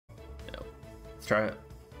Let's try it.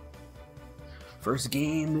 First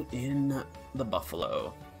game in the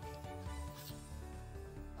Buffalo.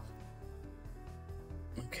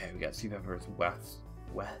 Okay, we got Steve versus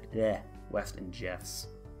West and Jeffs.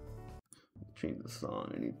 Change the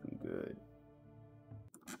song, anything good.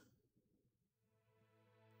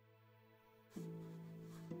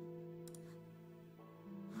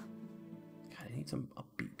 God, I need some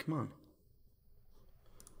upbeat, come on.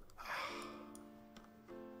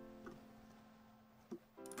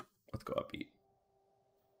 Let's go upbeat.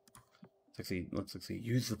 Let's succeed.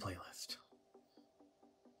 Use the playlist.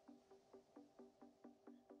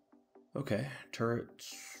 Okay,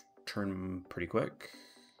 turrets turn pretty quick.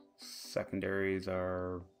 Secondaries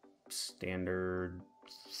are standard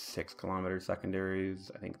 6-kilometer secondaries.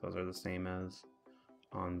 I think those are the same as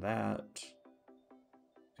on that.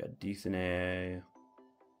 Got decent A.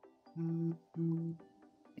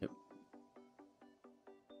 Yep.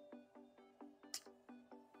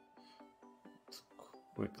 Let's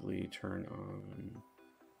quickly turn on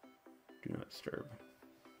Do Not Disturb.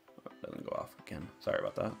 Oh, it doesn't go off again. Sorry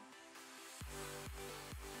about that.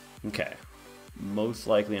 Okay. Most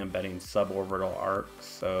likely I'm betting suborbital arc,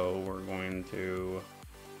 so we're going to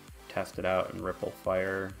test it out and ripple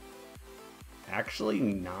fire. Actually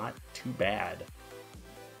not too bad.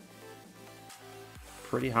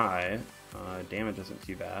 Pretty high. Damage isn't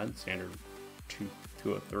too bad. Standard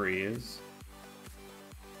 203s.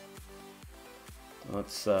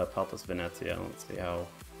 Let's pelt this Venezia. Let's see how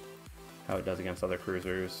it does against other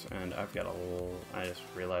cruisers. And I've got a little... I just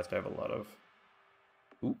realized I have a lot of...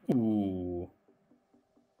 Ooh.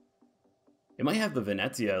 It might have the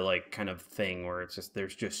Venezia like kind of thing where it's just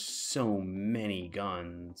there's just so many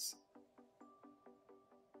guns.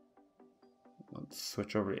 Let's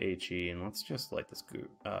switch over to HE and let's just light this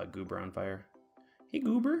Goober on fire. Hey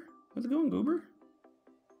Goober, how's it going, Goober?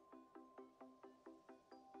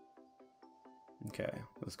 Okay,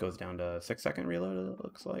 this goes down to 6-second reload. It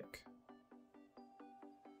looks like.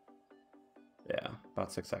 Yeah,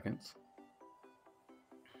 about 6 seconds.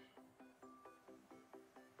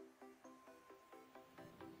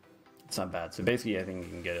 It's not bad. So basically, I think you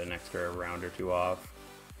can get an extra round or two off.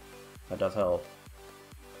 That does help.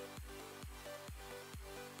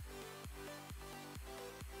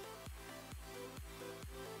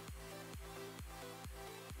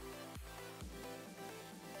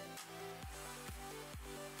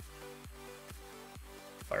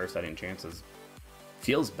 Fire setting chances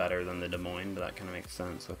feels better than the Des Moines, but that kind of makes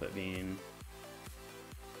sense with it being...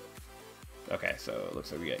 Okay, so it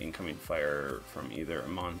looks like we got incoming fire from either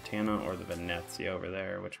Montana or the Venezia over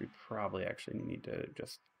there, which we probably actually need to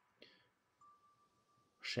just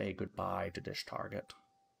say goodbye to this target.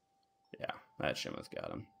 Yeah, that Shima's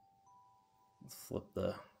got him. Let's flip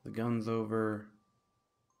the guns over.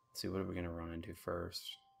 Let's see, what are we going to run into first?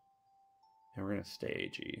 And we're going to stay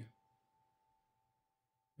AG.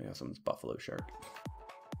 We got some Buffalo Shark.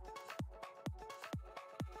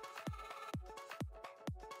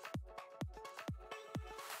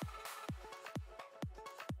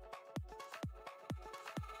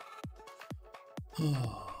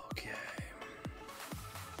 Okay.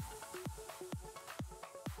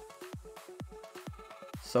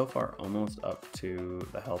 So far, almost up to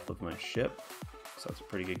the health of my ship. So it's a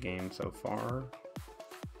pretty good game so far.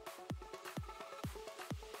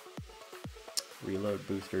 Reload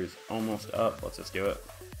booster is almost up. Let's just do it.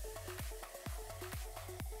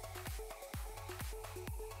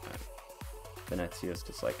 Right. Venezia's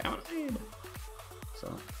just like, I want to lead.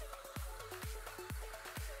 So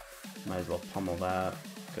might as well pummel that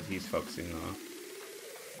because he's focusing the...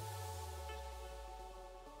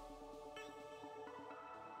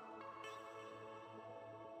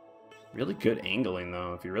 Really good angling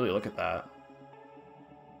though, if you really look at that.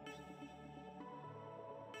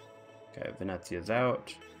 Okay, Venezia's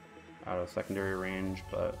out of secondary range,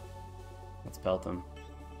 but let's pelt him.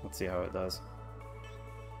 Let's see how it does.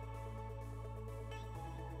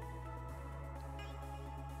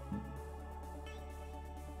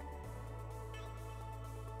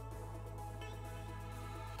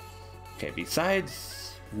 Okay,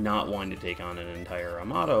 besides not wanting to take on an entire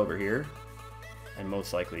armada over here, and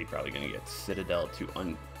most likely probably going to get Citadel to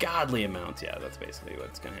ungodly amounts. Yeah, that's basically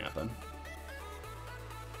what's going to happen.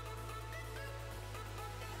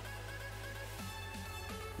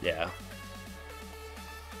 Yeah.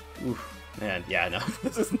 Oof. Man, yeah, no,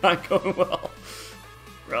 this is not going well.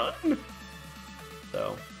 Run!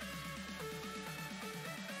 So.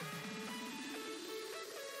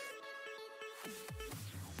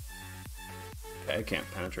 Okay, I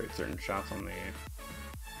can't penetrate certain shots on the...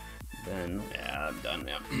 Then, yeah, I'm done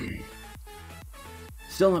now.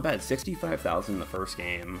 Still not bad. 65,000 in the first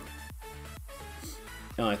game.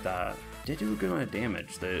 And like that. Did do a good amount of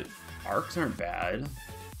damage. The arcs aren't bad.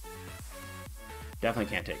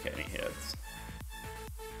 Definitely can't take any hits.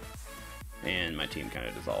 And my team kind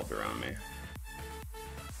of dissolved around me.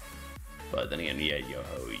 But then again, yeah,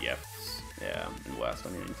 Yoho, yes. Yeah, and West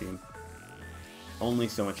on any team. Only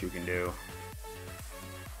so much you can do.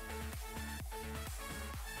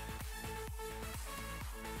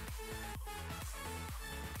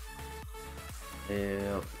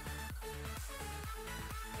 Yep.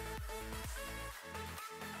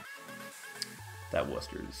 That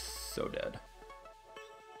Worcester's so dead.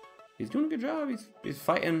 He's doing a good job. He's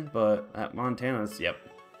fighting, but that Montana's, yep.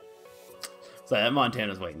 So that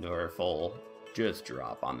Montana's waiting to her full just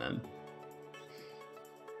drop on them.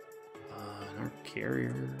 Our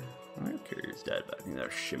carrier's dead, but I think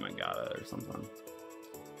that's Shimagata or something.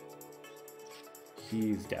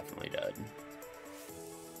 He's definitely dead.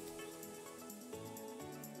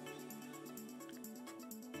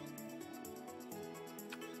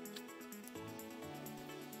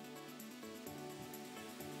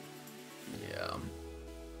 Yeah.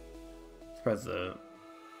 Press the.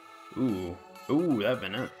 Ooh, that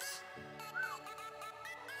Venet's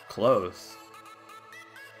close.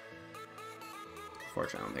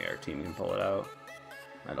 Fortunately, I don't think our team can pull it out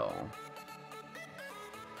at all.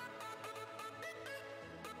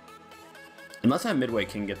 Unless that midway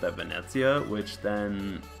can get that Venezia, which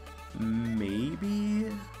then maybe...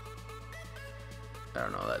 I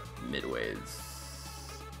don't know, that midway's...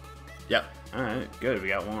 Yep, alright, good, we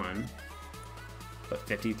got one. But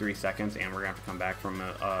 53 seconds and we're gonna have to come back from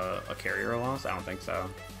a carrier loss? I don't think so.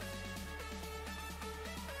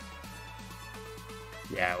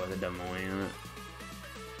 Yeah, with a Des Moines in it.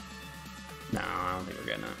 No, I don't think we're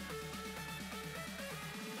getting it.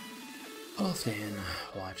 I'll stay and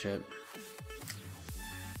watch it.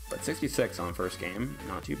 But 66 on first game,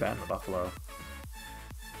 not too bad in the Buffalo.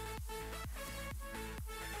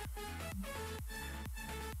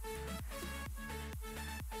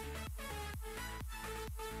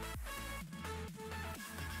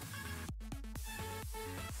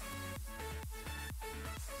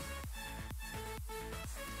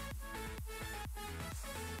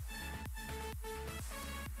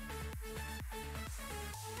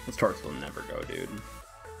 This Torx will never go, dude.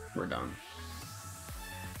 We're done.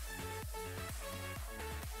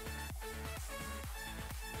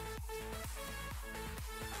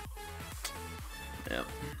 Yep,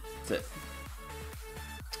 that's it.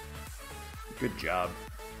 Good job.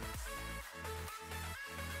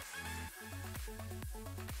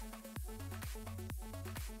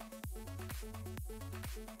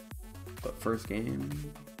 But first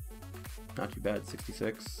game, not too bad,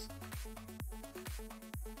 66.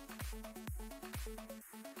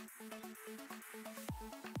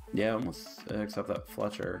 Yeah, almost except that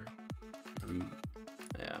Fletcher.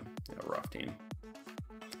 Yeah, a rough team.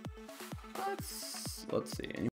 Let's see.